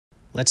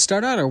Let's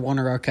start out our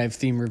Warner Archive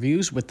theme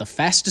reviews with The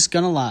Fastest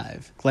Gun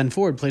Alive. Glenn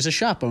Ford plays a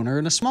shop owner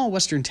in a small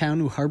western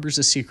town who harbors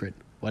a secret.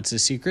 What's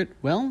his secret?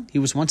 Well, he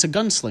was once a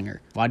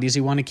gunslinger. Why does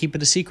he want to keep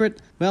it a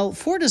secret? Well,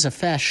 Ford is a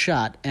fast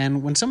shot,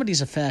 and when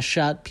somebody's a fast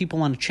shot, people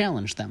want to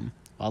challenge them.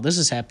 While this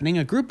is happening,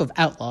 a group of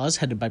outlaws,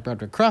 headed by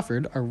Broderick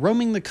Crawford, are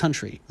roaming the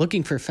country,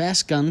 looking for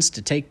fast guns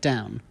to take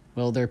down.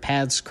 Will their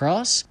paths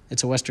cross?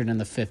 It's a western in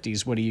the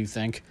 50s, what do you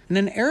think? In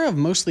an era of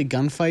mostly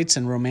gunfights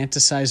and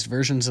romanticized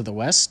versions of the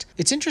West,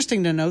 it's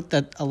interesting to note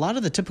that a lot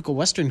of the typical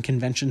western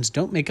conventions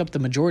don't make up the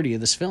majority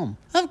of this film.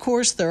 Of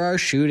course, there are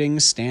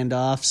shootings,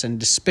 standoffs, and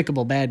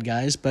despicable bad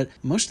guys, but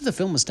most of the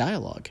film is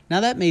dialogue. Now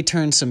that may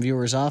turn some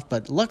viewers off,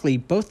 but luckily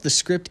both the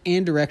script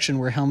and direction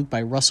were helmed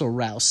by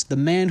Rouse, the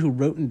man who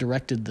wrote and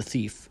directed The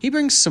Thief. He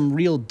brings some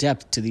real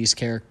depth to these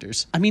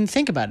characters. I mean,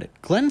 think about it.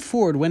 Glenn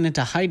Ford went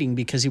into hiding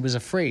because he was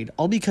afraid,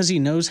 all because he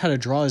knows how to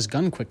draw his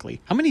gun quickly.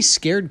 How many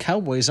scared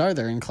cowboys are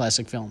there in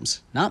classic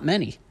films? Not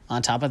many.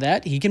 On top of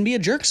that, he can be a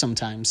jerk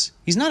sometimes.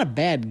 He's not a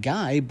bad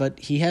guy, but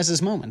he has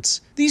his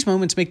moments. These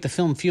moments make the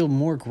film feel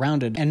more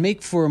grounded and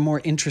make for a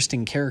more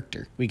interesting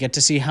character. We get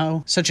to see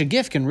how such a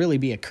gift can really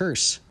be a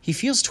curse. He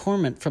feels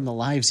torment from the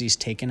lives he's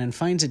taken and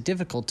finds it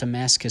difficult to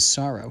mask his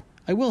sorrow.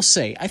 I will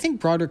say, I think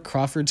Broderick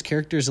Crawford's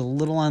character is a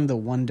little on the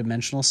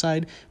one-dimensional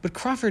side, but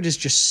Crawford is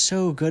just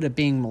so good at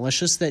being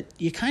malicious that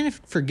you kind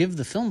of forgive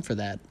the film for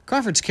that.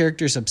 Crawford's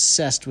character is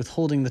obsessed with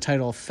holding the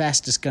title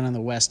Fastest Gun in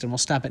the West and will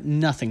stop at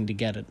nothing to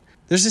get it.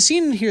 There's a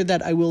scene in here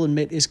that I will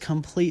admit is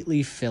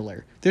completely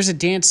filler. There's a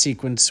dance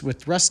sequence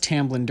with Russ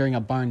Tamblyn during a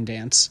barn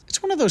dance.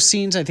 It's one of those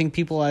scenes I think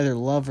people either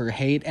love or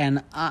hate,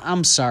 and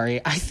I'm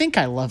sorry, I think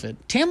I love it.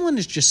 Tamblyn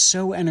is just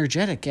so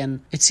energetic, and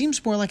it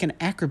seems more like an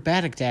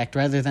acrobatic act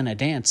rather than a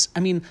dance.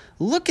 I mean,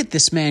 look at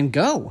this man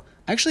go!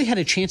 I actually had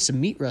a chance to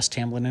meet Russ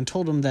Tamblyn and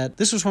told him that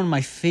this was one of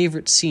my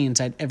favorite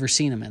scenes I'd ever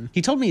seen him in.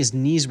 He told me his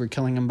knees were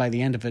killing him by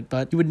the end of it,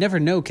 but you would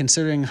never know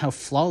considering how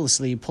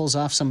flawlessly he pulls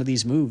off some of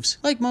these moves.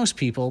 Like most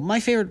people,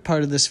 my favorite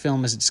part of this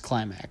film is its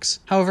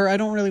climax. However, I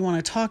don't really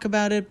want to talk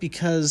about it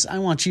because I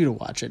want you to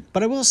watch it.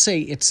 But I will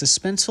say it's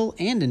suspenseful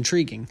and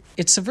intriguing.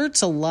 It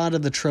subverts a lot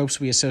of the tropes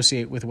we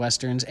associate with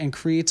westerns and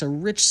creates a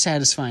rich,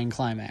 satisfying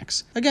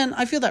climax. Again,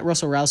 I feel that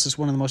Rouse is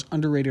one of the most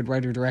underrated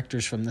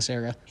writer-directors from this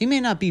era. He may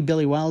not be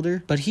Billy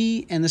Wilder, but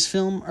he and this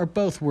film are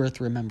both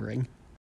worth remembering.